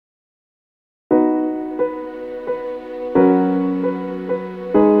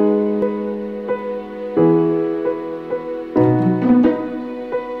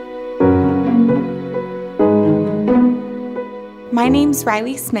name's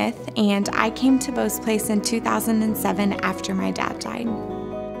Riley Smith, and I came to Bo's Place in 2007 after my dad died.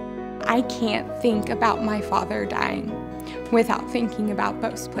 I can't think about my father dying without thinking about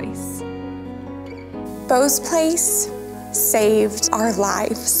Bo's Place. Bo's Place saved our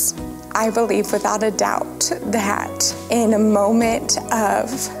lives. I believe without a doubt that in a moment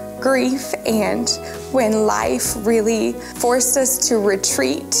of grief and when life really forced us to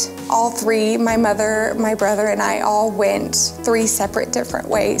retreat, all three, my mother, my brother, and I all went three separate different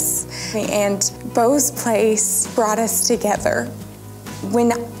ways. And Bo's Place brought us together.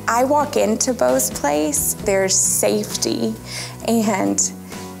 When I walk into Bo's Place, there's safety and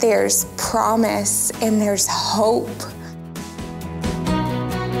there's promise and there's hope.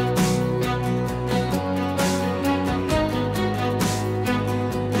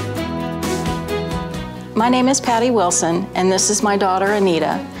 My name is Patty Wilson, and this is my daughter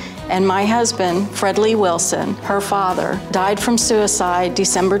Anita. And my husband, Fred Lee Wilson, her father, died from suicide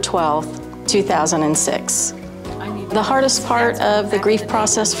December 12th, 2006. The hardest part of the grief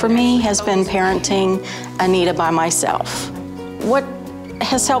process for me has been parenting Anita by myself. What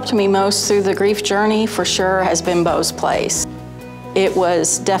has helped me most through the grief journey, for sure, has been Bo's Place. It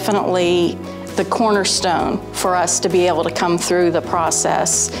was definitely the cornerstone for us to be able to come through the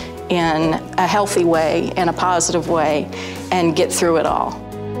process in a healthy way, in a positive way, and get through it all.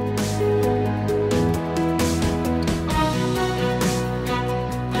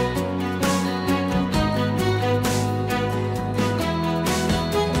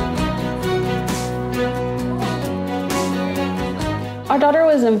 Our daughter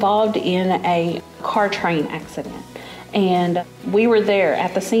was involved in a car train accident, and we were there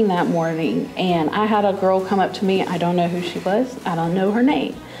at the scene that morning, and I had a girl come up to me. I don't know who she was, I don't know her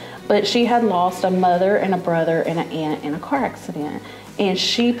name, but she had lost a mother and a brother and an aunt in a car accident, and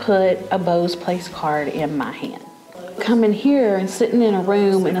she put a Bo's Place card in my hand. Coming here and sitting in a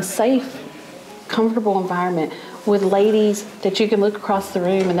room in a safe, comfortable environment with ladies that you can look across the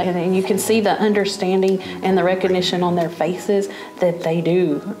room and you can see the understanding and the recognition on their faces that they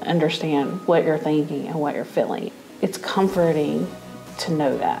do understand what you're thinking and what you're feeling. It's comforting to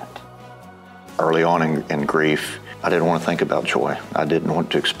know that. Early on in grief, I didn't want to think about joy. I didn't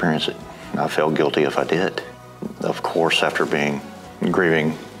want to experience it. I felt guilty if I did. Of course, after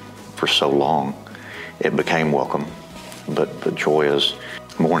grieving for so long, it became welcome. But joy is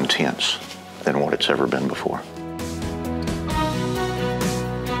more intense than what it's ever been before.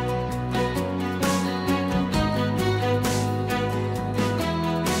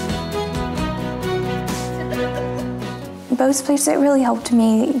 Bo's Place, it really helped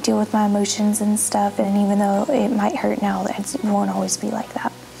me deal with my emotions and stuff, and even though it might hurt now, it won't always be like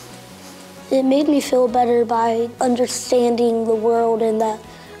that. It made me feel better by understanding the world and that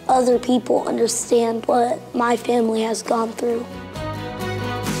other people understand what my family has gone through.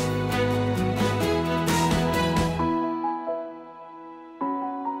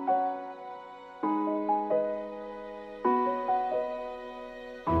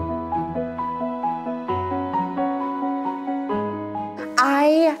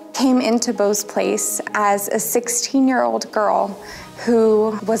 I came into Bo's Place as a 16-year-old girl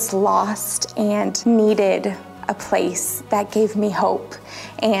who was lost and needed a place that gave me hope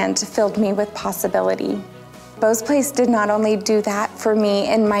and filled me with possibility. Bo's Place did not only do that for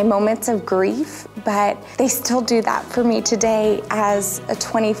me in my moments of grief, but they still do that for me today as a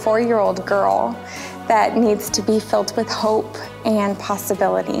 24-year-old girl that needs to be filled with hope and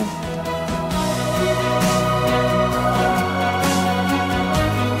possibility.